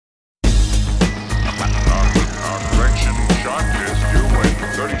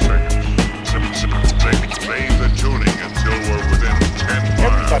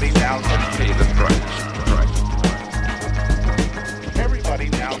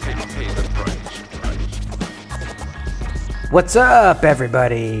What's up,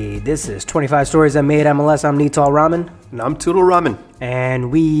 everybody? This is 25 Stories I Made MLS. I'm Nital Raman. And I'm Toodle Raman.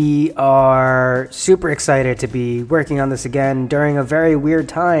 And we are super excited to be working on this again during a very weird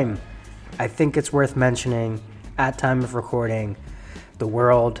time. I think it's worth mentioning, at time of recording, the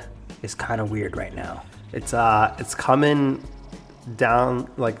world is kind of weird right now. It's coming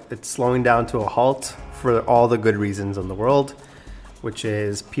down, like it's slowing down to a halt for all the good reasons in the world, which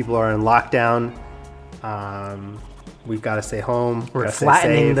is people are in lockdown. We've got to stay home. We're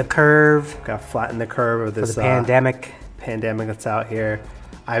flattening the curve. We've got to flatten the curve of this for the pandemic that's out here.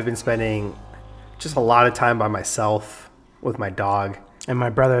 I've been spending just a lot of time by myself with my dog. And my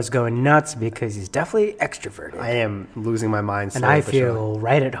brother is going nuts because he's definitely extroverted. I am losing my mind. And I feel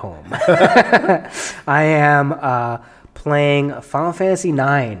right at home. I am playing Final Fantasy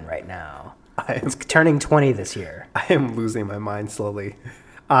IX right now. It's turning 20 this year. I am losing my mind slowly.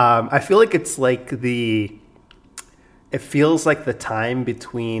 I feel like it's like it feels like the time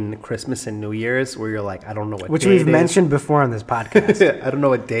between Christmas and New Year's where you're like, I don't know what Which day we've it is. mentioned before on this podcast. I don't know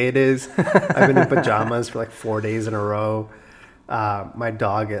what day it is. I've been in pajamas for like 4 days in a row. My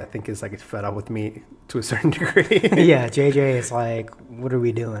dog, I think, is like fed up with me to a certain degree. Yeah, JJ is like, what are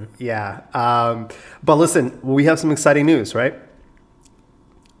we doing? Yeah. But listen, we have some exciting news, right?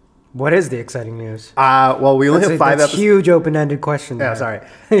 What is the exciting news? Well, we only have 5 episodes. Huge open-ended question there. Yeah, sorry.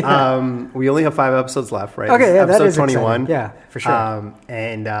 We only have 5 episodes left, right? Okay, yeah, episode that is 21. Exciting. Yeah, for sure.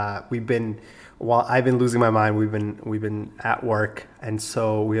 And while I've been losing my mind, we've been at work, and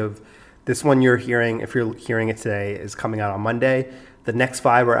so we have this one you're hearing. If you're hearing it today, is coming out on Monday. The next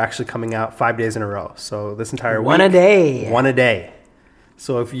 5 are actually coming out 5 days in a row. So this entire week, one a day.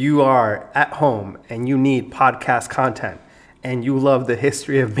 So if you are at home and you need podcast content, and you love the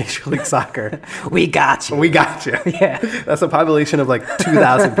history of Major League Soccer, we got you. Yeah. That's a population of like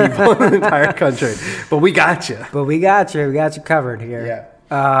 2,000 people in the entire country. But we got you. We got you covered here.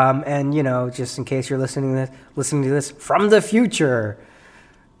 Yeah. And, just in case you're listening to this from the future,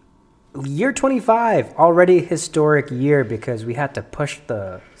 year 25, already historic year because we had to push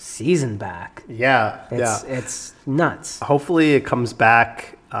the season back. Yeah. It's nuts. Hopefully it comes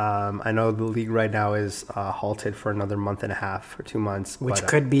back. I know the league right now is halted for another month and a half or 2 months. Which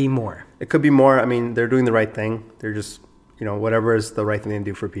could be more. It could be more. I mean, they're doing the right thing. They're just, whatever is the right thing to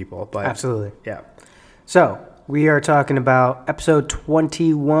do for people. But absolutely. Yeah. So we are talking about episode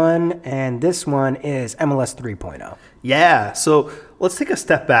 21, and this one is MLS 3.0. Yeah. So let's take a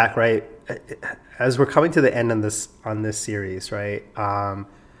step back, right? As we're coming to the end on this series, right?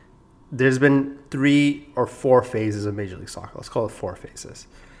 There's been 3 or 4 phases of Major League Soccer. Let's call it 4 phases.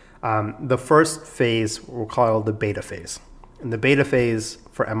 The first phase we'll call the beta phase. And the beta phase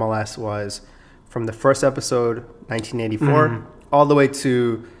for MLS was from the first episode, 1984, all the way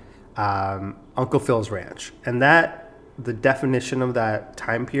to Uncle Phil's Ranch. And the definition of that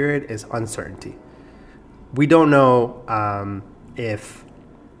time period is uncertainty. We don't know if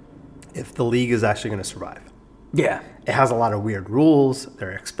the league is actually going to survive. Yeah. It has a lot of weird rules.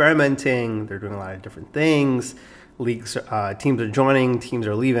 They're experimenting. They're doing a lot of different things. Teams are joining. Teams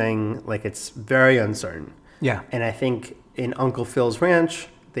are leaving. Like, it's very uncertain. Yeah. And I think in Uncle Phil's Ranch,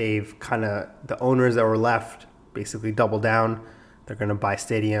 they've the owners that were left basically doubled down. They're going to buy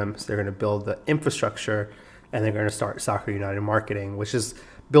stadiums. They're going to build the infrastructure. And they're going to start Soccer United marketing, which is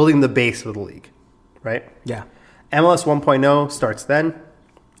building the base of the league, right? Yeah. MLS 1.0 starts then.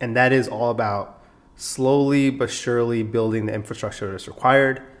 And that is all about slowly but surely building the infrastructure that's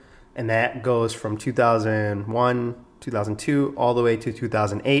required. And that goes from 2001, 2002, all the way to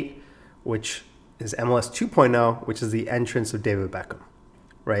 2008, which is MLS 2.0, which is the entrance of David Beckham,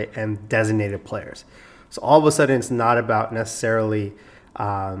 right? And designated players. So all of a sudden, it's not about necessarily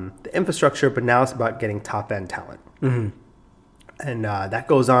the infrastructure, but now it's about getting top-end talent. Mm-hmm. And that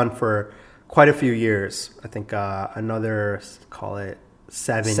goes on for quite a few years. I think another, call it,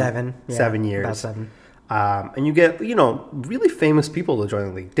 7 years. About 7. And you get, really famous people to join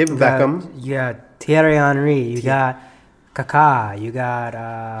the league. David Beckham. Yeah, Thierry Henry. You got Kaká. You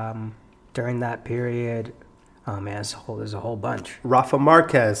got, during that period, oh man, there's a whole bunch. Rafa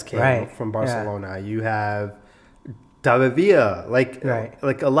Marquez came from Barcelona. Yeah. You have David Villa. Like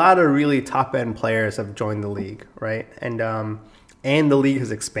a lot of really top-end players have joined the league, right? And the league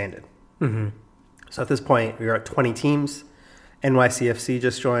has expanded. Mm-hmm. So at this point, we are at 20 teams. NYCFC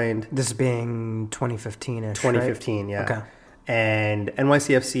just joined. This being 2015-ish, 2015, right? Yeah. Okay. And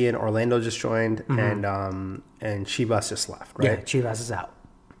NYCFC and Orlando just joined, and Chivas just left, right? Yeah, Chivas is out.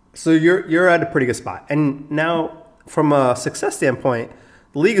 So you're at a pretty good spot. And now, from a success standpoint,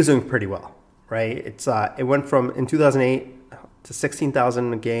 the league is doing pretty well, right? It went from, in 2008, to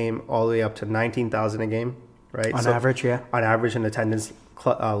 16,000 a game, all the way up to 19,000 a game, right? On average, yeah. On average in attendance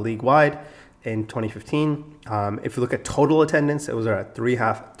league wide in 2015. If you look at total attendance, it was at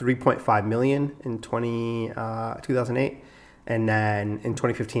 3.5 million in 2008. And then in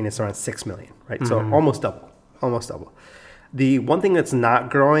 2015, it's around 6 million, right? Mm-hmm. So almost double. The one thing that's not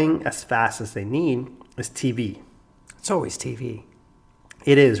growing as fast as they need is TV. It's always TV.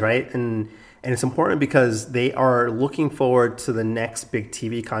 It is, right? And it's important because they are looking forward to the next big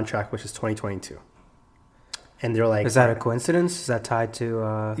TV contract, which is 2022. And they're like... Is that a coincidence? Is that tied to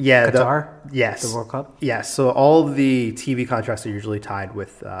Qatar? Yes. The World Cup? Yes. So all of the TV contracts are usually tied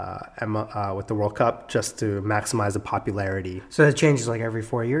with the World Cup just to maximize the popularity. So it changes like every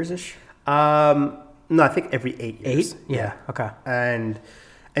 4 years-ish? No, I think every 8 years. 8? Yeah. Okay. And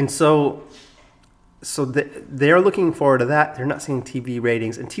so they're looking forward to that. They're not seeing TV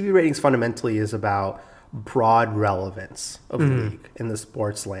ratings. And TV ratings fundamentally is about broad relevance of the league in the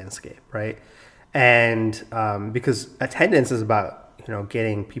sports landscape, right? And because attendance is about,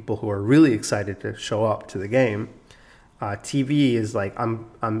 getting people who are really excited to show up to the game. TV is like,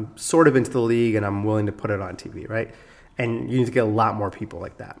 I'm sort of into the league and I'm willing to put it on TV, right? And you need to get a lot more people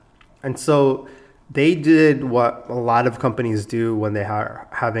like that. And so they did what a lot of companies do when they are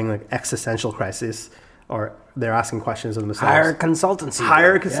having like existential crisis, or they're asking questions of themselves. Hire a consultancy.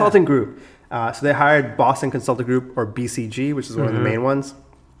 Hire a consulting group. So they hired Boston Consulting Group, or BCG, which is one of the main ones.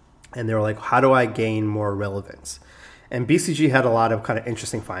 And they were like, how do I gain more relevance? And BCG had a lot of kind of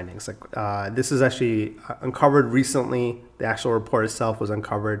interesting findings. Like this is actually uncovered recently. The actual report itself was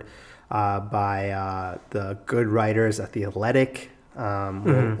uncovered by the good writers at The Athletic.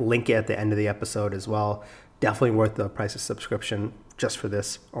 We'll link it at the end of the episode as well. Definitely worth the price of subscription just for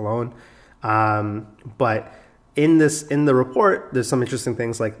this alone. But in the report, there's some interesting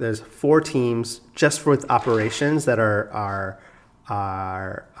things. Like there's 4 teams just for its operations that are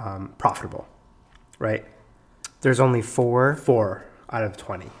profitable, right? There's only 4? 4 out of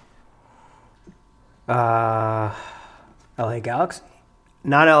 20. LA Galaxy?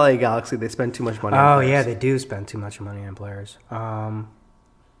 Not LA Galaxy. They spend too much money on players. Yeah, they do spend too much money on players.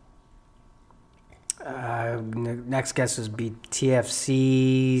 Next guess would be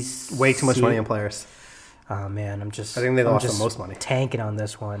TFC's. Way too much money on players. Oh, man. I think they lost the most money. Tanking on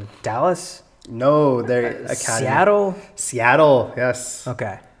this one. Dallas? No, they're Seattle? Seattle, yes.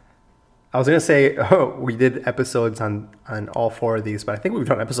 Okay. I was going to say, we did episodes on all 4 of these, but I think we've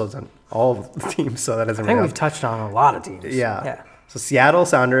done episodes on all of the teams, so that doesn't I think we've touched on a lot of teams. Yeah. So Seattle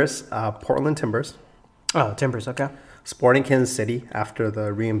Sounders, Portland Timbers. Oh, Timbers, okay. Sporting Kansas City after the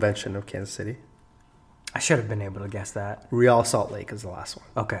reinvention of Kansas City. I should have been able to guess that. Real Salt Lake is the last one.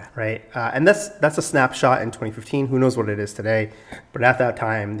 Okay. Right? And that's a snapshot in 2015. Who knows what it is today? But at that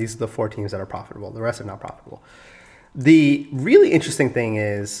time, these are the 4 teams that are profitable. The rest are not profitable. The really interesting thing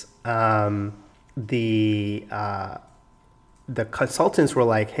is the consultants were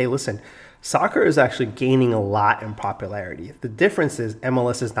like, hey, listen, soccer is actually gaining a lot in popularity. The difference is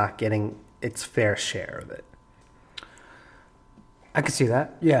MLS is not getting its fair share of it. I could see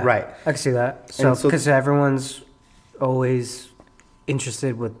that. Yeah. Right. I could see that. So because everyone's always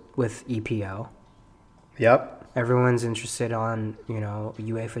interested with EPL. Yep. Everyone's interested on,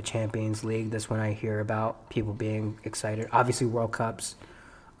 UEFA Champions League. That's when I hear about people being excited. Obviously, World Cups.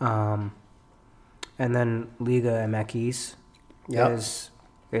 And then Liga MX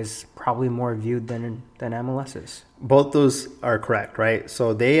is probably more viewed than MLS's. Both those are correct, right?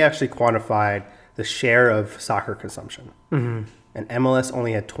 So they actually quantified the share of soccer consumption. Mm-hmm. And MLS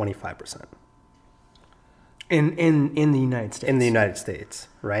only had 25%. In the United States. In the United States,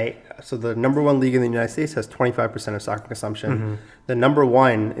 right? So the number 1 league in the United States has 25% of soccer consumption. Mm-hmm. The number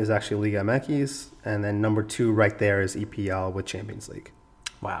 1 is actually Liga MX, and then number 2 right there is EPL with Champions League.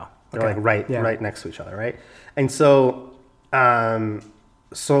 Wow. They're like right next to each other, right? And so the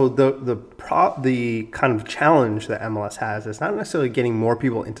kind of challenge that MLS has is not necessarily getting more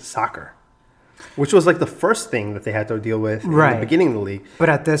people into soccer, which was like the first thing that they had to deal with in the beginning of the league. But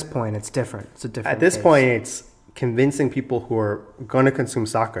at this point, it's different. It's a different At this point, it's convincing people who are going to consume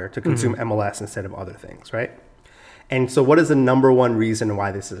soccer to consume MLS instead of other things, right? And so what is the number 1 reason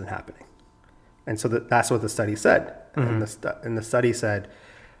why this isn't happening? And so that's what the study said. And the study said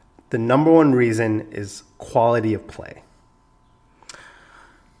the number 1 reason is quality of play.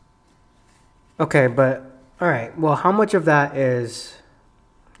 Okay, but all right. Well, how much of that is...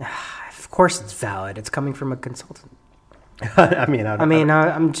 Of course it's valid. It's coming from a consultant. I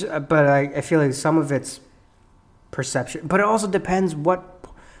feel like some of it's perception, but it also depends what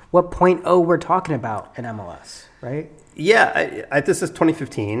point we're talking about in MLS, right? This is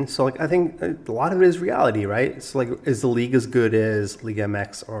 2015, so like I think a lot of it is reality, right? It's like, is the league as good as Liga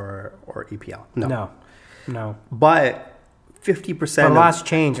MX or EPL? No. But 50%. A lot's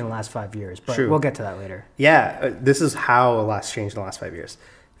changed in the last 5 years, but True. we'll get to that later. Yeah, this is how a lot's changed in the last 5 years.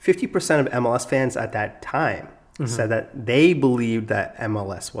 50% of MLS fans at that time said that they believed that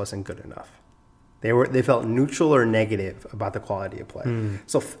MLS wasn't good enough. They felt neutral or negative about the quality of play.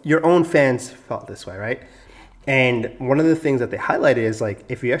 So your own fans felt this way, right? And one of the things that they highlighted is like,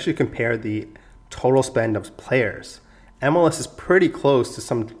 if you actually compare the total spend of players, MLS is pretty close to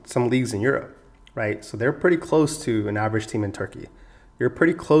some leagues in Europe, right? So they're pretty close to an average team in Turkey. You're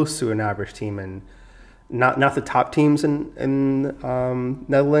pretty close to an average team in not the top teams in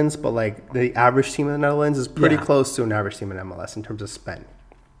Netherlands, but like the average team in the Netherlands is pretty close to an average team in MLS in terms of spend.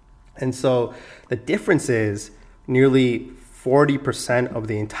 And so the difference is nearly 40% of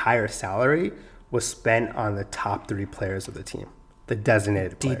the entire salary was spent on the top 3 players of the team, the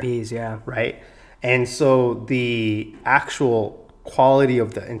designated player. DPs, yeah. Right? And so the actual quality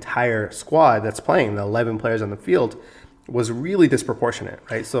of the entire squad that's playing, the 11 players on the field, was really disproportionate,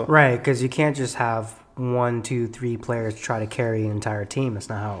 right? So Right, because you can't just have 1, 2, 3 players try to carry an entire team. That's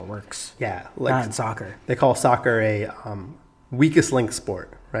not how it works. yeah, Not in soccer. they call soccer a weakest link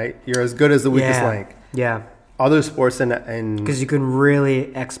sport, right? You're as good as the weakest link. Yeah, Other sports in because you can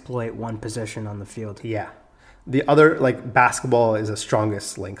really exploit one position on the field. yeah, the other, like basketball is the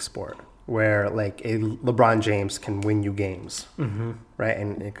strongest link sport where like a LeBron James can win you games, right,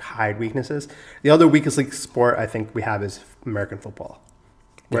 and hide weaknesses. The other weakest link sport I think we have is American football,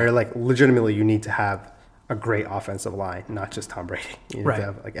 where like legitimately you need to have a great offensive line, not just Tom Brady. You need to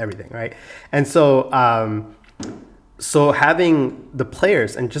have like everything, right? And so so having the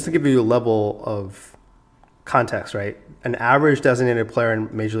players, and just to give you a level of context, right? An average designated player in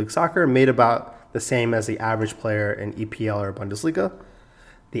Major League Soccer made about the same as the average player in EPL or Bundesliga.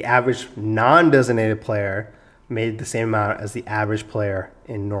 The average non-designated player made the same amount as the average player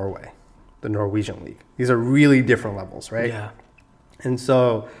in Norway, the Norwegian league. These are really different levels, right? Yeah. And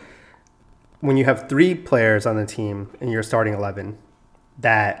so when you have 3 players on the team in your starting 11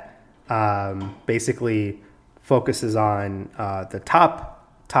 that basically focuses on the top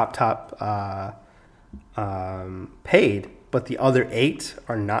paid, but the other 8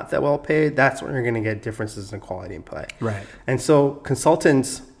 are not that well paid, that's when you're going to get differences in quality in play. Right. And so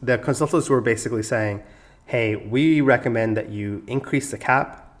the consultants were basically saying, hey, we recommend that you increase the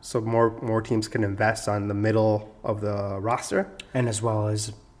cap so more teams can invest on the middle of the roster. And as well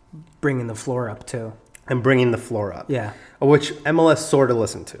as bringing the floor up too. And bringing the floor up. Yeah. Which MLS sort of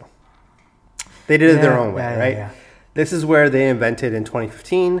listened to. They did it their own way, right? Yeah. This is where they invented in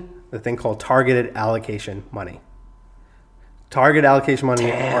 2015 the thing called targeted allocation money. Target allocation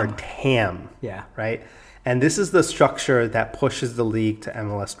money, or TAM. Yeah. Right? And this is the structure that pushes the league to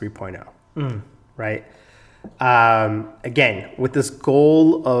MLS 3.0. Right? Again, with this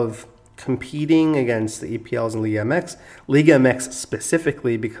goal of competing against the EPLs and Liga MX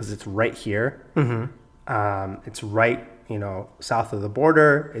specifically because it's right here. It's right, south of the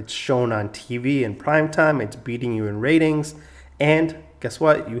border. It's shown on TV in prime time. It's beating you in ratings. And guess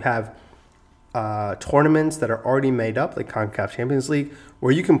what? You have tournaments that are already made up, like CONCACAF Champions League,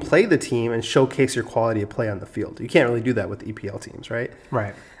 where you can play the team and showcase your quality of play on the field. You can't really do that with the EPL teams, right?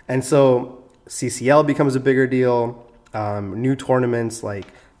 Right. And so CCL becomes a bigger deal. New tournaments like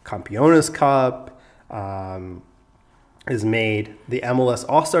Campeones Cup is made. The MLS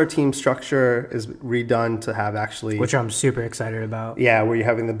All-Star team structure is redone to have actually... Which I'm super excited about. Yeah, where you're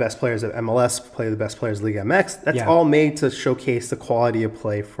having the best players of MLS play the best players of Liga MX. That's Yeah. all made to showcase the quality of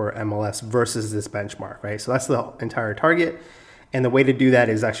play for MLS versus this benchmark, right? So that's the entire target. And the way to do that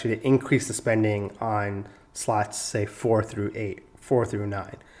is actually to increase the spending on slots, say 4 through 8, 4 through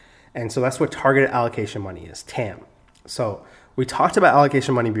 9. And so that's what targeted allocation money is, TAM. So we talked about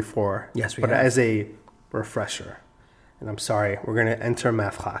allocation money before. Yes, we but have. as a refresher, and I'm sorry, we're going to enter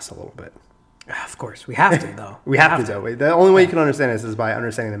math class a little bit. Of course. We have to, though. We have to, though. The only way you can understand this is by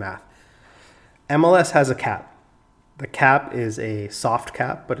understanding the math. MLS has a cap. The cap is a soft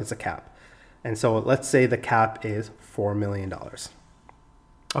cap, but it's a cap. And so let's say the cap is $4 million.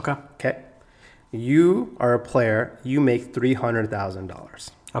 Okay. Okay? You are a player. You make $300,000.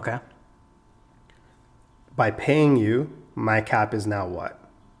 Okay. By paying you, my cap is now what?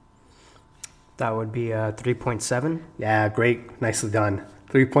 That would be 3.7. Yeah, great. Nicely done.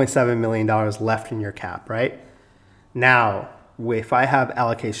 $3.7 million left in your cap, right? Now, if I have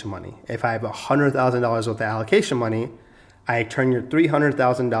allocation money, if I have $100,000 worth of allocation money, I turn your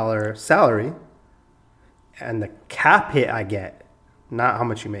 $300,000 salary, and the cap hit I get, not how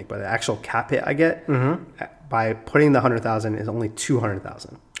much you make, but the actual cap hit I get, by putting the 100,000 is only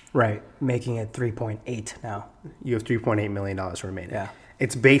 200,000. Right, making it 3.8 now. You have $3.8 million remaining. Yeah.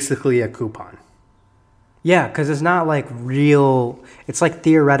 It's basically a coupon. Yeah, because it's not like real. It's like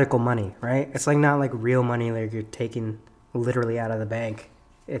theoretical money, right? It's like not like real money like you're taking literally out of the bank.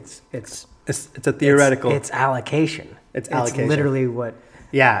 It's a theoretical. It's allocation. It's allocation. It's literally what.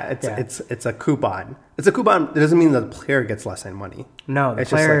 Yeah, it's a coupon. It's a coupon. It doesn't mean the player gets less in money. No, the It's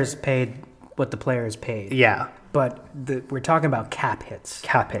just players paid what the players paid. Yeah, But we're talking about cap hits.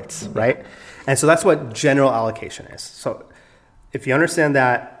 cap hits, right? And so that's what general allocation is. So if you understand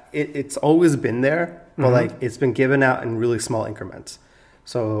that, it's always been there, but like it's been given out in really small increments.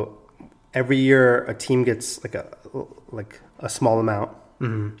 So every year a team gets like a small amount.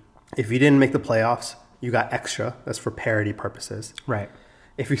 If you didn't make the playoffs, you got extra. That's for parity purposes. Right.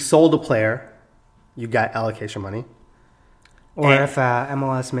 If you sold a player, you got allocation money. Or And- if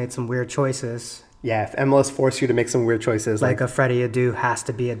MLS made some weird choices, Yeah, if MLS forced you to make some weird choices, like a Freddie Adu has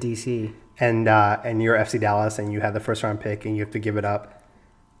to be a DC. and you're FC Dallas and you have the first round pick and you have to give it up,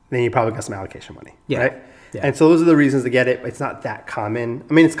 then you probably got some allocation money, Yeah. right? Yeah. And so those are the reasons to get it. It's not that common.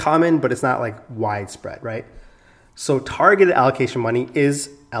 I mean, it's common, but it's not like widespread, right? So targeted allocation money is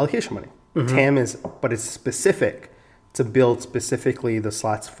allocation money. TAM is, but it's specific to build specifically the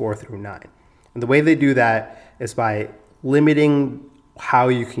slots 4 through 9. And the way they do that is by limiting how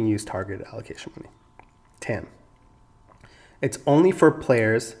you can use targeted allocation money. TAM. It's only for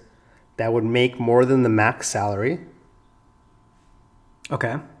players that would make more than the max salary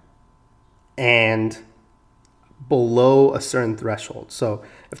Okay. and below a certain threshold. So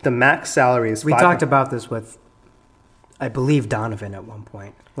if the max salary is We 500 talked about this with, I believe, Donovan at one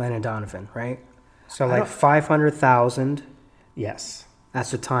point. Landon Donovan, right? So like don't- 500,000 Yes. at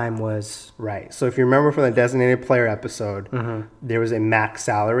the time was Right. So if you remember from the designated player episode, there was a max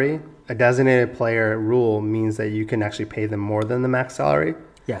salary. A designated player rule means that you can actually pay them more than the max salary,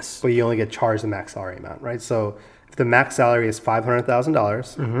 yes. but you only get charged the max salary amount, right? So if the max salary is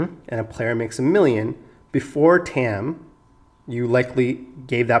 $500,000 and a player makes $1 million, before TAM, you likely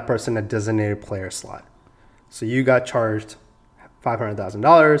gave that person a designated player slot. So you got charged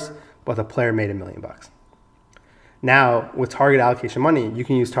 $500,000, but the player made $1 million. Now, with target allocation money, you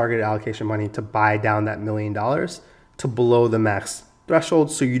can use targeted allocation money to buy down that $1 million to below the max threshold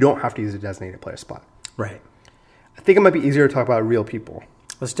so you don't have to use a designated player spot. Right. I think it might be easier to talk about real people.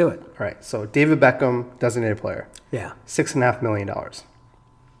 Let's do it. All right, so David Beckham, designated player, Yeah. $6.5 million,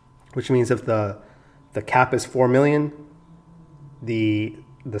 which means if the cap is $4 million, the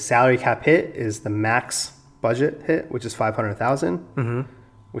salary cap hit is the max budget hit, which is $500,000,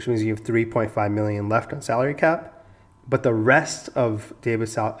 which means you have $3.5 million left on salary cap. But the rest of David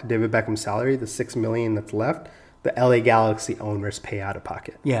Beckham's salary, the $6 million that's left, the LA Galaxy owners pay out of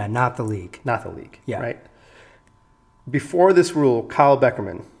pocket, Yeah, not the league. not the league. Yeah. Right. Before this rule, Kyle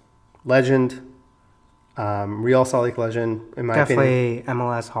Beckerman, legend, Real Salt Lake legend, in my opinion. Definitely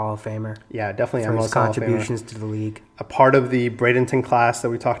MLS Hall of Famer Yeah, definitely for his MLS Hall of Famer. contributions to the league. A part of the Bradenton class that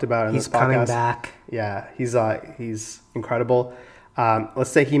we talked about in He's this podcast. coming back. Yeah, he's incredible.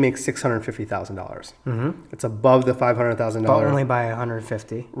 Let's say he makes $650,000. It's above the $500,000. But only by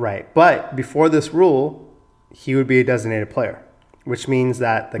 150. Right. But before this rule, he would be a designated player, which means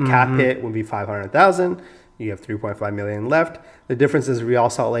that the cap hit would be $500,000. You have $3.5 million left. The difference is Real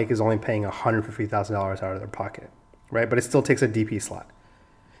Salt Lake is only paying $150,000 out of their pocket, right? But it still takes a DP slot.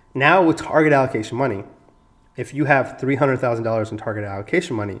 Now with target allocation money, if you have $300,000 in target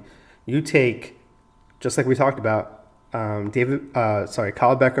allocation money, you take, just like we talked about, Kyle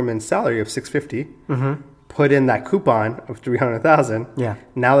Beckerman's salary of $650, put in that coupon of $300,000. Yeah.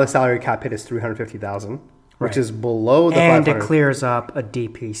 Now the salary cap hit is $350,000, which Right. is below the And $500,000. it clears up a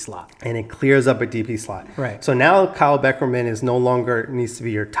DP slot. And it clears up a DP slot. Right. So now Kyle Beckerman is no longer needs to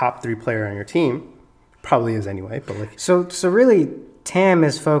be your top 3 player on your team. Probably is anyway, but like So really, TAM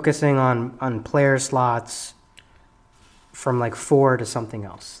is focusing on player slots from like 4 to something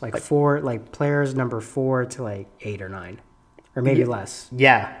else. Like 4, like players number 4 to like 8 or 9. Or maybe less.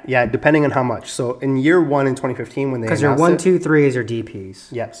 yeah, depending on how much. So in year 1 in 2015 when they Because your announced 1, it- 2, 3s are DPs.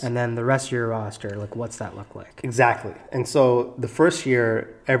 Yes. And then the rest of your roster, like what's that look like? Exactly. And so the first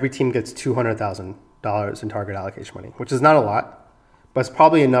year, every team gets $200,000 in target allocation money, which is not a lot, but it's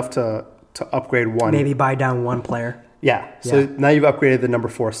probably enough to upgrade one. Maybe buy down one player. Yeah. So Yeah. now you've upgraded the number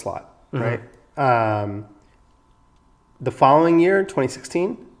 4 slot, right? The following year,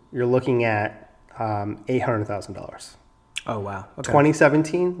 2016, you're looking at $800,000. Oh, wow. Okay.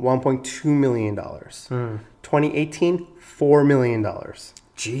 2017, $1.2 million. 2018, $4 million.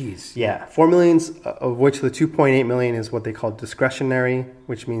 Jeez. Yeah, 4 million, of which the 2.8 million is what they call discretionary,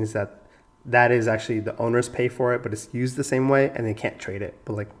 which means that that is actually the owners pay for it, but it's used the same way and they can't trade it.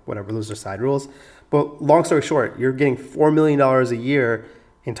 But like whatever, those are side rules. But long story short, you're getting $4 million a year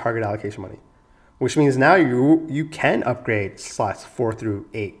in target allocation money, which means now you can upgrade slots 4 through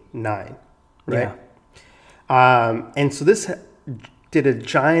 8, 9, right? Yeah. And so this did a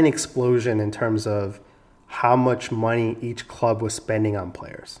giant explosion in terms of how much money each club was spending on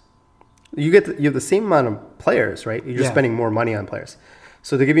players. You have the same amount of players, right? You're just spending more money on players.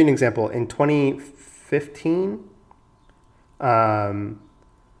 So to give you an example, in 2015,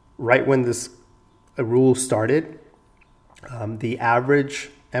 right when this rule started, the average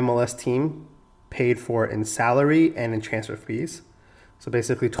MLS team paid for in salary and in transfer fees. So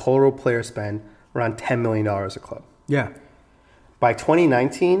basically total player spend around $10 million a club. Yeah. By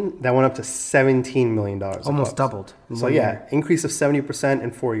 2019, that went up to $17 million. Almost doubled. So yeah, increase of 70%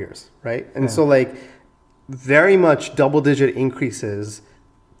 in 4 years, right? And so like very much double-digit increases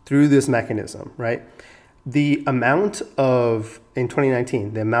through this mechanism, right? The amount of, in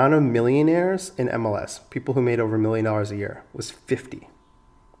 2019, the amount of millionaires in MLS, people who made over $1 million a year, was 50.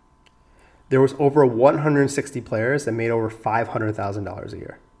 There was over 160 players that made over $500,000 a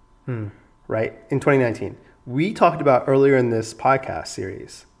year, right? In 2019. We talked about earlier in this podcast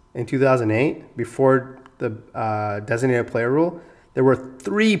series, in 2008, before the designated player rule, there were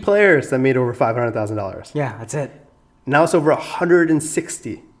 3 players that made over $500,000. Yeah, that's it. Now it's over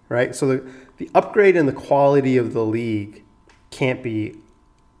 160, right? So the upgrade in the quality of the league can't be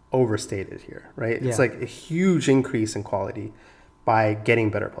overstated here, right? It's like a huge increase in quality by getting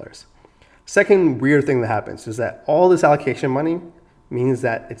better players. Second weird thing that happens is that all this allocation money means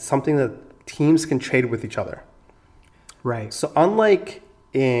that it's something that teams can trade with each other. Right. So unlike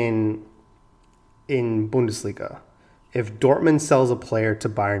in Bundesliga, if Dortmund sells a player to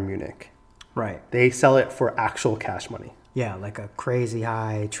Bayern Munich, right, they sell it for actual cash money. Yeah, like a crazy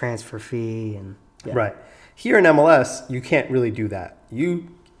high transfer fee and Right. Here in MLS, you can't really do that.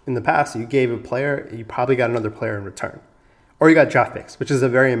 In the past, you gave a player, you probably got another player in return. Or you got draft picks, which is a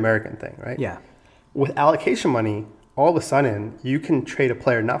very American thing, right? Yeah. With allocation money, all of a sudden, you can trade a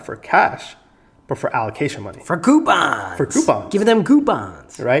player not for cash, but for allocation money. For coupons. Give them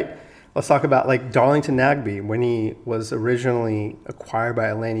coupons. Right? Let's talk about like Darlington Nagbe. When he was originally acquired by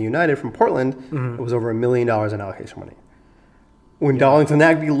Atlanta United from Portland, it was over $1 million in allocation money. When Darlington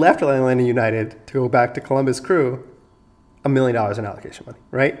Nagbe left Atlanta United to go back to Columbus Crew, $1 million in allocation money,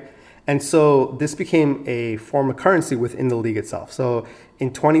 right? And so this became a form of currency within the league itself. So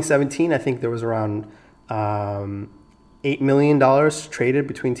in 2017, I think there was around $8 million traded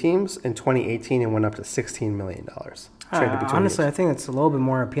between teams. In 2018, it went up to $16 million traded between honestly, teams. I think it's a little bit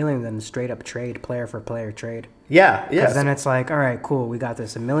more appealing than straight up trade, player for player trade. Yeah, yeah. Because then it's like, all right, cool, we got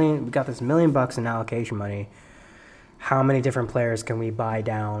this $1 million in allocation money. How many different players can we buy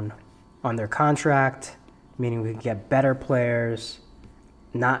down on their contract? Meaning we can get better players,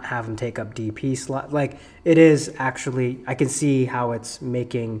 not have them take up DP slot. Like it is actually, I can see how it's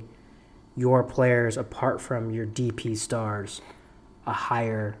making your players, apart from your DP stars, a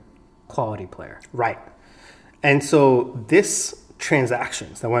higher quality player. Right. And so this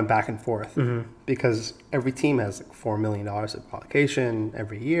transactions that went back and forth because every team has like $4 million of allocation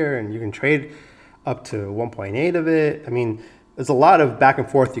every year, and you can trade up to 1.8 of it. I mean, there's a lot of back and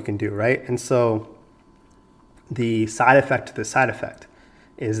forth you can do, right? And so the side effect to the side effect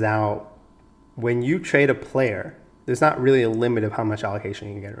is now when you trade a player, there's not really a limit of how much allocation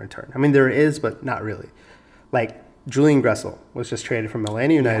you can get in return. I mean, there is, but not really. Like Julian Gressel was just traded from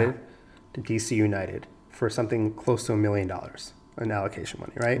Atlanta United to DC United for something close to $1 million in allocation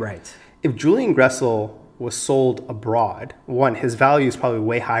money, right? Right. If Julian Gressel was sold abroad, one, his value is probably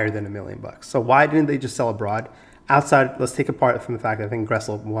way higher than $1 million. So why didn't they just sell abroad? Outside, let's take apart from the fact that I think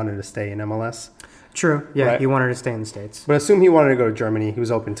Gressel wanted to stay in MLS. True. Yeah, right? He wanted to stay in the States. But assume he wanted to go to Germany. He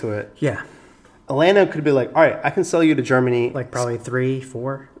was open to it. Yeah. Atlanta could be like, all right, I can sell you to Germany. Like probably 3,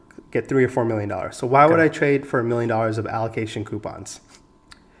 4. Get $3 or $4 million. So why would I trade for $1 million of allocation coupons?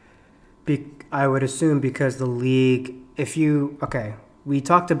 I would assume because the league, we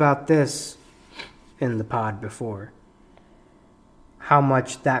talked about this in the pod before, how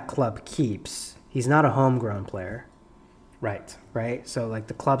much that club keeps. He's not a homegrown player. Right. Right? So, like,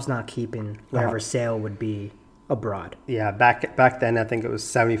 the club's not keeping whatever sale would be abroad. Yeah, back then, I think it was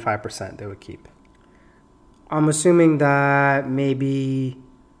 75% they would keep. I'm assuming that maybe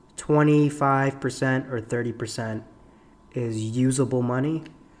 25% or 30% is usable money.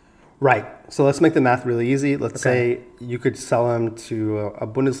 Right. So let's make the math really easy. Let's say you could sell him to a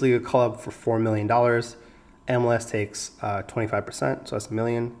Bundesliga club for $4 million. MLS takes 25%, so that's $1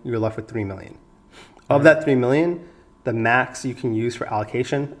 million. You're left with $3 million. Of that $3 million, the max you can use for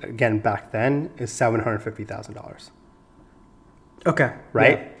allocation, again, back then, is $750,000. Okay.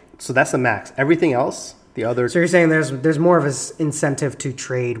 Right? Yeah. So that's the max. Everything else, the other... So you're saying there's more of an incentive to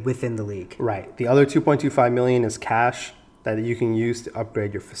trade within the league. Right. The other $2.25 million is cash that you can use to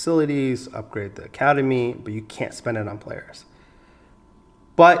upgrade your facilities, upgrade the academy, but you can't spend it on players.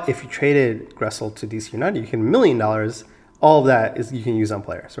 But if you traded Gressel to DC United, you can $1 million. All of that is you can use on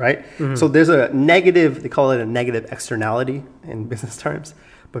players, right? Mm-hmm. So there's a negative, they call it a negative externality in business terms,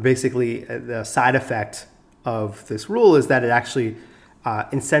 but basically the side effect of this rule is that it actually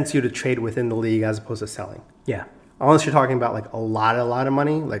incents you to trade within the league as opposed to selling. Yeah. Unless you're talking about like a lot of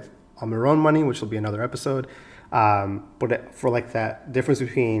money, like Almiron money, which will be another episode. But for like that difference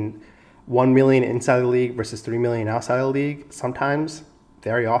between 1 million inside the league versus 3 million outside the league, sometimes,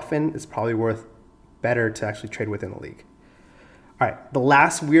 very often, it's probably better to actually trade within the league. All right, the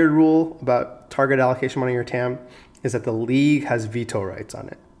last weird rule about target allocation money or TAM is that the league has veto rights on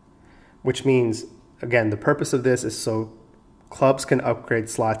it, which means, again, the purpose of this is so clubs can upgrade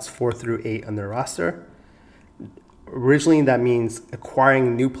slots 4 through 8 on their roster. Originally, that means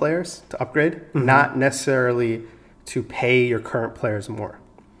acquiring new players to upgrade, not necessarily to pay your current players more.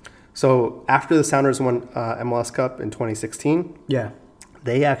 So after the Sounders won MLS Cup in 2016,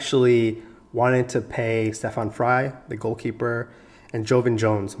 they actually wanted to pay Stefan Fry, the goalkeeper, and Jovan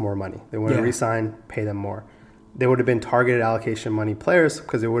Jones more money. They wanted to re-sign, pay them more. They would have been targeted allocation money players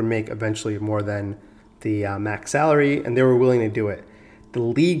because they would make eventually more than the max salary, and they were willing to do it. The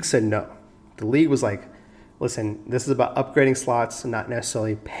league said no. The league was like, listen, this is about upgrading slots, not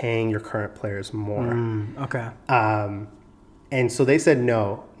necessarily paying your current players more. And so they said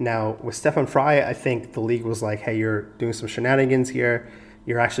no. Now, with Stefan Fry, I think the league was like, hey, you're doing some shenanigans here.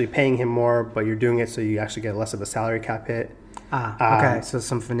 You're actually paying him more, but you're doing it so you actually get less of a salary cap hit. Okay, so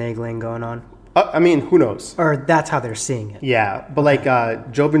some finagling going on. I mean, who knows? Or that's how they're seeing it. Yeah, but like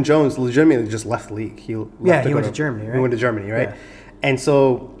Jovan Jones legitimately just left the league. He went to Germany, right? He went to Germany, right? Yeah. And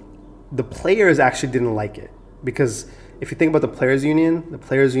so the players actually didn't like it because if you think about the players'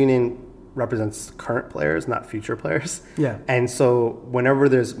 union represents current players, not future players. Yeah. And so whenever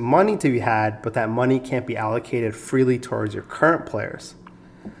there's money to be had, but that money can't be allocated freely towards your current players,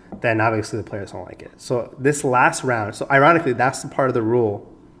 then obviously the players don't like it. So this last round, so ironically, that's the part of the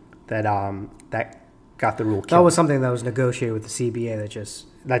rule that that got the rule killed. That was something that was negotiated with the CBA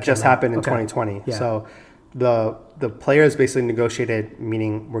that just happened in 2020. Yeah. So the players basically negotiated,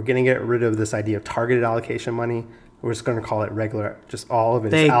 meaning we're going to get rid of this idea of targeted allocation money. We're just going to call it regular, just all of it.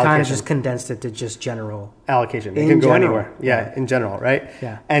 They kind of just condensed it to just general allocation. It can go anywhere. Yeah, in general, right?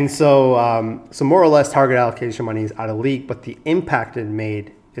 Yeah. And so, so more or less, target allocation money is out of league, but the impact it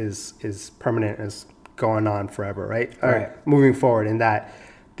made is permanent, is going on forever, right? Right. Moving forward, in that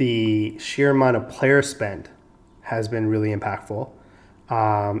the sheer amount of player spend has been really impactful.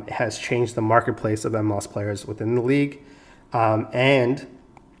 It has changed the marketplace of MLS players within the league, and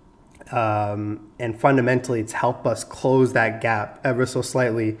fundamentally, it's helped us close that gap ever so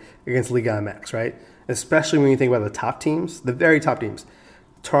slightly against Liga MX, right? Especially when you think about the top teams, the very top teams.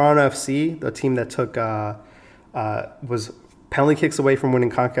 Toronto FC, the team that took was penalty kicks away from winning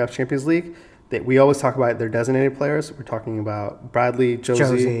CONCACAF Champions League. We always talk about their designated players. We're talking about Bradley,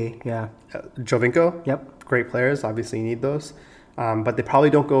 Josie, Jovinko. Yep. Great players. Obviously, you need those. But they probably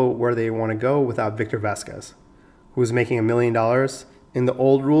don't go where they want to go without Victor Vasquez, who's making $1 million. In the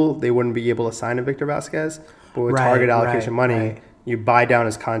old rule, they wouldn't be able to sign a Victor Vasquez, but with target allocation money, you buy down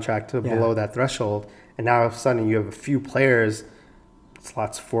his contract to below that threshold, and now all of a sudden you have a few players,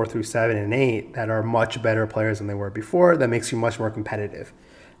 slots 4 through 7 and 8, that are much better players than they were before. That makes you much more competitive.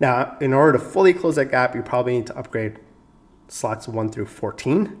 Now, in order to fully close that gap, you probably need to upgrade slots 1 through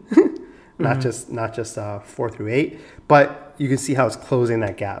 14, not just 4 through 8. But you can see how it's closing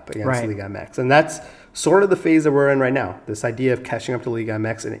that gap against Liga MX, and that's sort of the phase that we're in right now. This idea of catching up to Liga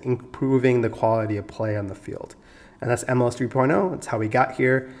MX and improving the quality of play on the field, and that's MLS 3.0. That's how we got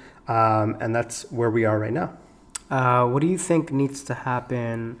here, and that's where we are right now. What do you think needs to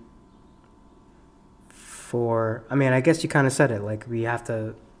happen for? I mean, I guess you kind of said it. Like, we have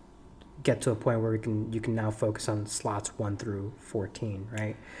to get to a point where you can now focus on slots 1 through 14,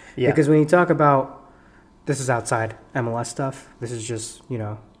 right? Yeah. Because when you talk about, this is outside MLS stuff. This is just,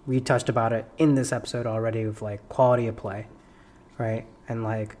 we touched about it in this episode already with like quality of play, right? And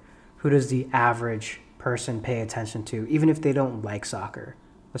like, who does the average person pay attention to, even if they don't like soccer?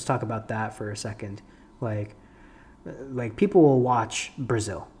 Let's talk about that for a second. Like people will watch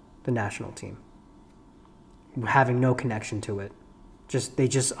Brazil, the national team, having no connection to it. They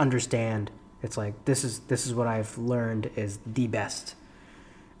just understand. It's like, this is what I've learned is the best.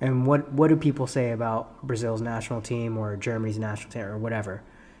 And what do people say about Brazil's national team or Germany's national team or whatever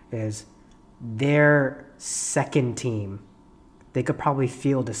is their second team, they could probably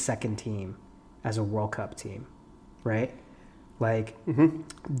field a second team as a World Cup team, right? Like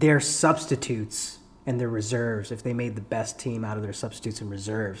their substitutes and their reserves, if they made the best team out of their substitutes and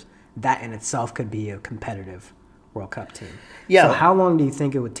reserves, that in itself could be a competitive World Cup team. Yeah. So how long do you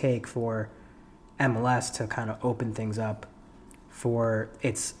think it would take for MLS to kind of open things up for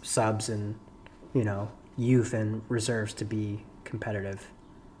its subs and, youth and reserves to be competitive?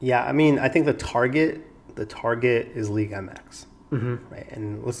 Yeah, I mean, I think the target is League MX. Right?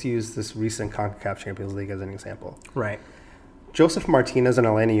 And let's use this recent CONCACAF Champions League as an example. Right. Joseph Martinez in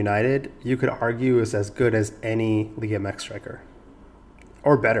Atlanta United, you could argue, is as good as any Liga MX striker.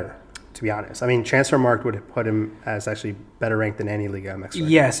 Or better, to be honest. I mean, Transfermarkt would put him as actually better ranked than any Liga MX striker.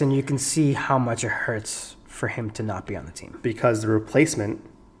 Yes, and you can see how much it hurts for him to not be on the team. Because the replacement,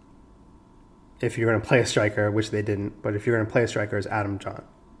 if you're going to play a striker, which they didn't, but if you're going to play a striker, is Adam John.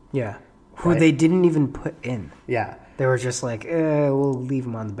 Yeah. Who Right? they didn't even put in. Yeah. They were just like, we'll leave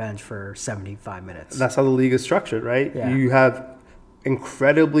him on the bench for 75 minutes. That's how the league is structured, right? Yeah. You have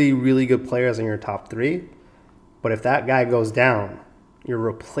incredibly really good players in your top three, but if that guy goes down, your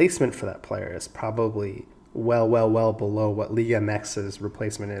replacement for that player is probably well below what Liga MX's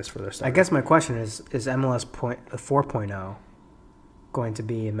replacement is for their starter. I guess my question is MLS 4.0 going to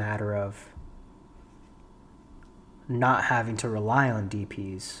be a matter of not having to rely on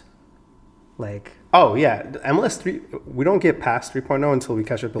DPs? Like, oh, yeah. MLS 3, we don't get past 3.0 until we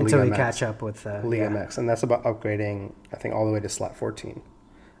catch up to Liga MX. until we catch up with Liga MX, and that's about upgrading, I think, all the way to slot 14.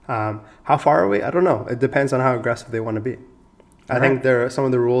 How far are we? I don't know. It depends on how aggressive they want to be. I think there are some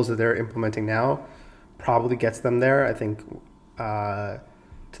of the rules that they're implementing now probably gets them there. I think to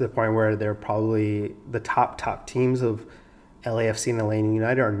the point where they're probably the top teams of LAFC and Atlanta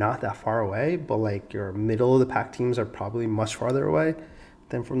United are not that far away, but like your middle of the pack teams are probably much farther away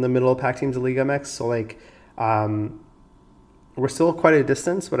than from the middle of the pack teams of Liga MX. So like we're still quite a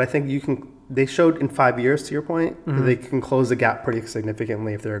distance, but I think they showed in 5 years, to your point, that they can close the gap pretty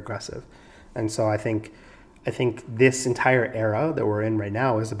significantly if they're aggressive. And so I think this entire era that we're in right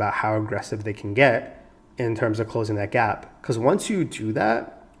now is about how aggressive they can get in terms of closing that gap. Because once you do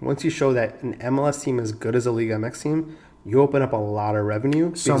that, once you show that an MLS team is good as a Liga MX team, you open up a lot of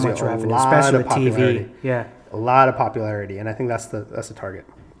revenue. So because you much have a revenue, lot especially of with TV. popularity. Yeah. A lot of popularity, and I think that's the target.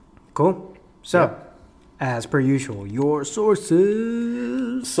 Cool. So, as per usual, your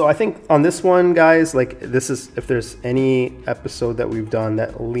sources. So I think on this one, guys, like this is, if there's any episode that we've done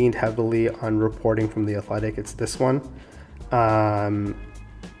that leaned heavily on reporting from The Athletic, it's this one. The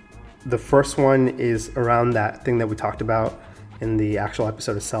first one is around that thing that we talked about in the actual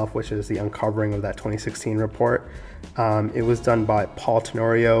episode itself, which is the uncovering of that 2016 report. It was done by Paul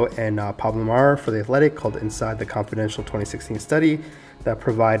Tenorio and Pablo Mar for The Athletic, called Inside the Confidential 2016 Study, that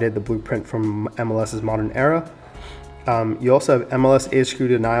provided the blueprint from MLS's modern era. You also have MLS HQ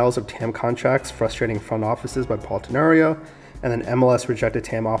denials of TAM contracts, frustrating front offices by Paul Tenorio, and then MLS rejected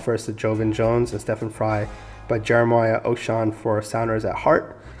TAM offers to Jovan Jones and Stephen Fry by Jeremiah Oshan for Sounders at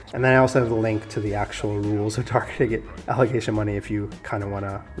Heart. And then I also have the link to the actual rules of targeted allocation money if you kind of want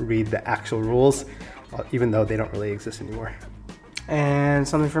to read the actual rules, even though they don't really exist anymore. And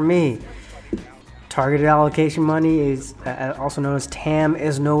something for me. Targeted allocation money is also known as TAM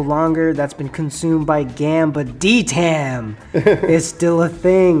is no longer. That's been consumed by GAM, but DTAM is still a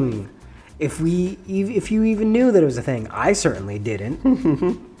thing. If you even knew that it was a thing, I certainly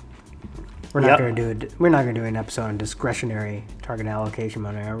didn't. We're not going to do it. We're not going to do an episode on discretionary target allocation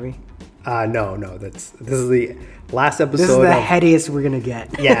money, are we? No. This is the last episode. This is the headiest we're going to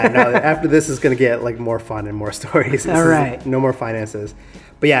get. Yeah, no. After this is going to get like more fun and more stories. All right. No more finances.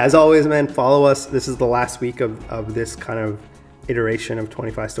 But yeah, as always, man, follow us. This is the last week of this kind of iteration of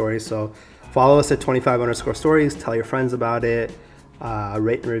 25 stories. So follow us at 25_stories. Tell your friends about it.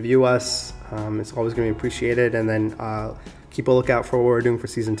 Rate and review us. It's always going to be appreciated. And then keep a lookout for what we're doing for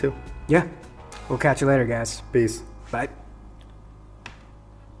season 2. Yeah. We'll catch you later, guys. Peace. Bye.